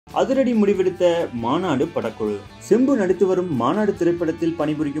அதிரடி முடிவெடுத்த மாநாடு படக்குழு. சிம்பு நடித்து வரும் மாநாடு திரைப்படத்தில்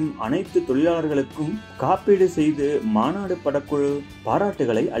பணிபுரியும் அனைத்து தொழிலாளர்களுக்கும் காப்பீடு செய்து மாநாடு படக்குழு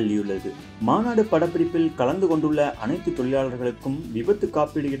பாராட்டுகளை அள்ளியுள்ளது. மாநாடு படப்பிடிப்பில் கலந்து கொண்டுள்ள அனைத்து தொழிலாளர்களுக்கும் விபத்து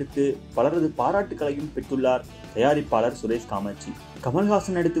காப்பீடு எடுத்து பலரது பாராட்டுகளையும் பெற்றுள்ளார் தயாரிப்பாளர் சுரேஷ் காமாட்சி.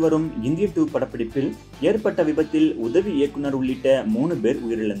 கமல்ஹாசன் நடித்து வரும் இந்தியன் 2 படப்பிடிப்பில் ஏற்பட்ட விபத்தில் உதவி இயக்குனர் உள்ளிட்ட 3 பேர்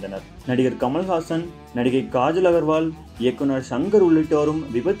உயிரிழந்தனர். நடிகர் கமல்ஹாசன், நடிகை காஜல் அகர்வால், இயக்குனர் சங்கர் உள்ளிட்டோரும்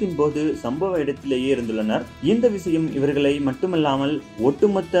விபத்தின் போது சம்பவ இடத்திலேயே இருந்துள்ளனர். இந்த விஷயம் இவர்களை மட்டுமல்லாமல்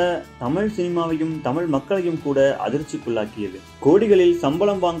ஒட்டுமொத்த தமிழ் சினிமாவையும் தமிழ் மக்களையும் கூட அதிர்ச்சிக்குள்ளாக்கியது. கோடிகளில்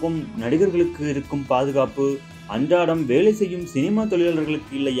சம்பளம் வாங்கும் நடிகர்களுக்கு இருக்கும் பாதுகாப்பு அன்றாடம் வேலை செய்யும் சினிமா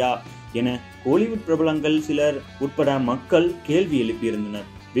தொழிலாளர்களுக்கு இல்லையா என கோலிவுட் பிரபலங்கள் சிலர் உட்பட மக்கள் கேள்வி எழுப்பியிருந்தனர்.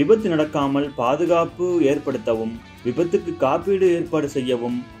 விபத்து நடக்காமல் பாதுகாப்பு ஏற்படுத்தவும் விபத்துக்கு காப்பீடு ஏற்பாடு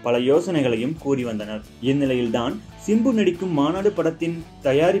செய்யவும் பல யோசனைகளையும் கூறி வந்தனர். இந்நிலையில்தான் சிம்பு நடிக்கும் மாநாடு படத்தின்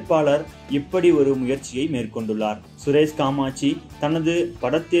தயாரிப்பாளர் இப்படி ஒரு முயற்சியை மேற்கொண்டுள்ளார். சுரேஷ் காமாட்சி தனது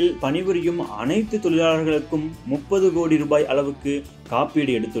படத்தில் பணிபுரியும் அனைத்து தொழிலாளர்களுக்கும் 30 கோடி ரூபாய் அளவுக்கு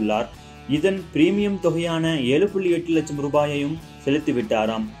காப்பீடு எடுத்துள்ளார். இதன் பிரீமியம் தொகையான 7.8 லட்சம் ரூபாயையும்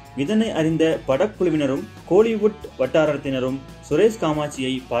செலுத்திவிட்டாராம். இதனை அறிந்த படக்குழுவினரும் கோலிவுட் வட்டாரத்தினரும் சுரேஷ்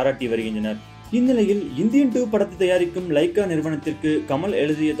காமாட்சியை பாராட்டி வருகின்றனர். இந்நிலையில் இந்தியன் 2 படத்தை தயாரிக்கும் லைகா நிறுவனத்திற்கு கமல்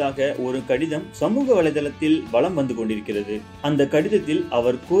எழுதியதாக ஒரு கடிதம் சமூக வலைதளத்தில் வலம் வந்து கொண்டிருக்கிறது. அந்த கடிதத்தில்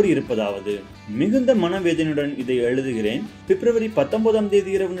அவர் கூறியிருப்பதாவது: மிகுந்த மனவேதனையுடன் இதை எழுதுகிறேன். பிப்ரவரி 19ஆம்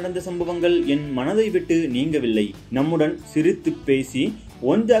தேதி இரவு நடந்த சம்பவங்கள் என் மனதை விட்டு நீங்கவில்லை. நம்முடன் சிரித்து பேசி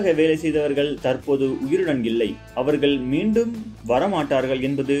ஒன்றாக வேலை செய்தவர்கள் தற்போது உயிருடன் இல்லை. அவர்கள் மீண்டும் வரமாட்டார்கள்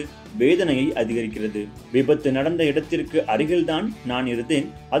என்பது வேதனையை அதிகரிக்கிறது. விபத்து நடந்த இடத்திற்கு அருகில்தான் நான் இருந்தேன்.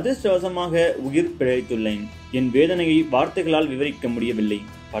 அதிர்ஷ்டவசமாக உயிர் பிழைத்துள்ளேன். என் வேதனையை வார்த்தைகளால் விவரிக்க முடியவில்லை.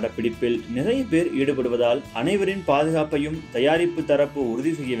 படப்பிடிப்பில் நிறைய பேர் ஈடுபடுவதால் அனைவரின் பாதுகாப்பையும் தயாரிப்பு தரப்பு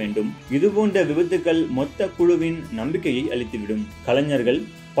உறுதி செய்ய வேண்டும். இதுபோன்ற விபத்துக்கள் மொத்த குழுவின் நம்பிக்கையை அளித்துவிடும். கலைஞர்கள்,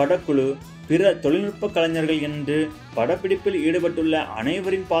 படக்குழு, பிற தொழில்நுட்ப கலைஞர்கள் என்று படப்பிடிப்பில் ஈடுபட்டுள்ள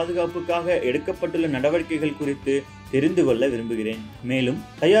அனைவரின் பாதுகாப்புக்காக எடுக்கப்பட்டுள்ள நடவடிக்கைகள் குறித்து தெரிந்து கொள்ள விரும்புகிறேன். மேலும்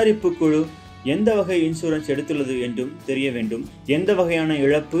தயாரிப்பு குழு எந்த வகை இன்சூரன்ஸ் எடுத்துள்ளது என்றும் தெரிய வேண்டும். எந்த வகையான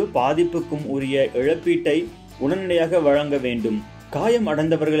இழப்பு பாதிப்புக்கும் உரிய இழப்பீட்டை உடனடியாக வழங்க வேண்டும். காயம்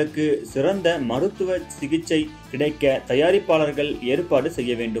அடைந்தவர்களுக்கு சிறந்த மருத்துவ சிகிச்சை கிடைக்க தயாரிப்பாளர்கள் ஏற்பாடு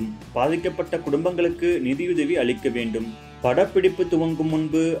செய்ய வேண்டும். பாதிக்கப்பட்ட குடும்பங்களுக்கு நிதியுதவி அளிக்க வேண்டும். படப்பிடிப்பு துவங்கும்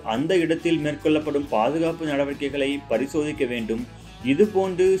முன்பு அந்த இடத்தில் மேற்கொள்ளப்படும் பாதுகாப்பு நடவடிக்கைகளை பரிசோதிக்க வேண்டும்.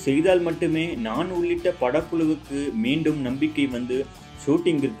 இதுபோன்று செய்தால் மட்டுமே நான் உள்ளிட்ட படக்குழுவுக்கு மீண்டும் நம்பிக்கை வந்து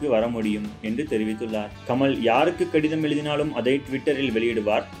ஷூட்டிங்கிற்கு வர முடியும் என்று தெரிவித்துள்ளார். கமல் யாருக்கு கடிதம் எழுதினாலும் அதை ட்விட்டரில்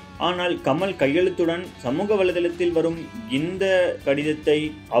வெளியிடுவார். ஆனால் கமல் கையெழுத்துடன் சமூக வலைதளத்தில் வரும் இந்த கடிதத்தை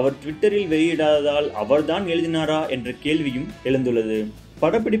அவர் ட்விட்டரில் வெளியிடாததால் அவர்தான் எழுதினாரா என்ற கேள்வியும் எழுந்துள்ளது.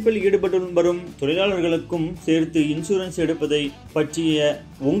 படப்பிடிப்பில் ஈடுபட்டு வரும் தொழிலாளர்களுக்கும் சேர்த்து இன்சூரன்ஸ் எடுப்பதை பற்றிய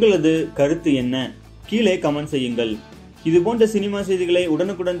உங்களது கருத்து என்ன? கீழே கமெண்ட் செய்யுங்கள். இது போன்ற சினிமா செய்திகளை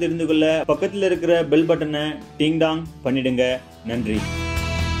உடனுக்குடன் தெரிந்து கொள்ள பக்கத்தில் இருக்கிற பெல் பட்டனை டிங் டாங் பண்ணிடுங்க. நன்றி.